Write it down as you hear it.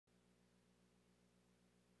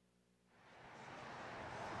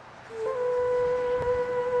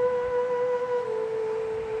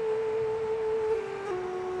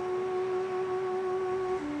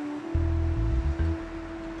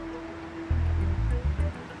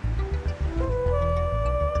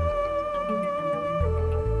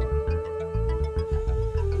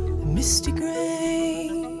misty gray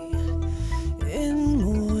in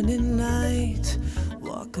morning light,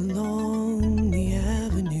 walk along the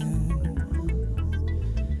avenue.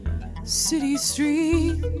 City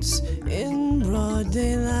streets in broad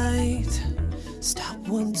daylight, stop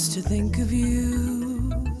once to think of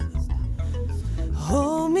you.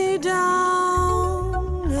 Hold me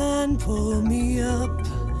down and pull me up,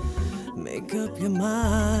 make up your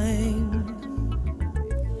mind.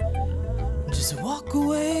 Just walk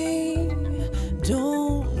away,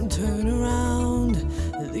 don't turn around,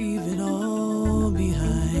 leave it all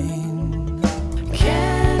behind.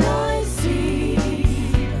 Can I see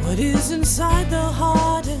what is inside the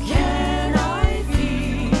heart? And can I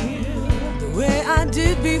feel the way I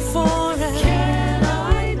did before? And can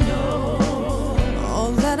I know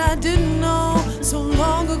all that I didn't know so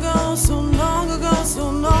long ago, so long ago, so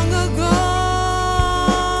long ago?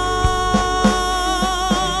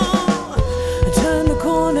 Turn the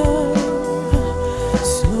corner,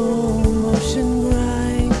 slow motion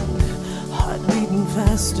grind, heart beating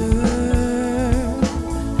faster.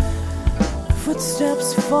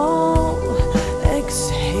 Footsteps fall,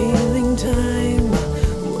 exhaling time.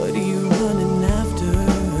 What are you running after?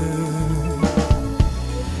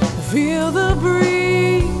 Feel the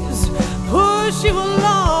breeze push you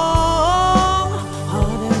along,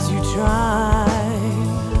 hard as you try.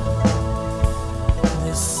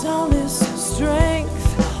 This soundless strength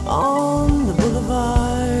on the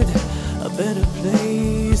boulevard, a better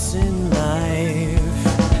place in life.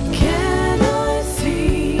 Can I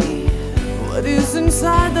see what is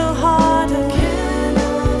inside the heart? And can I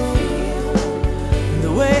feel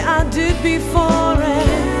the way I did before?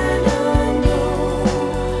 And can I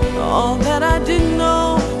know all that I didn't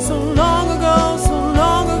know so long ago, so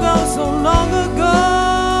long ago, so long ago?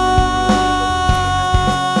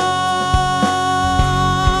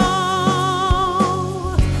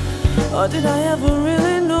 Or did I ever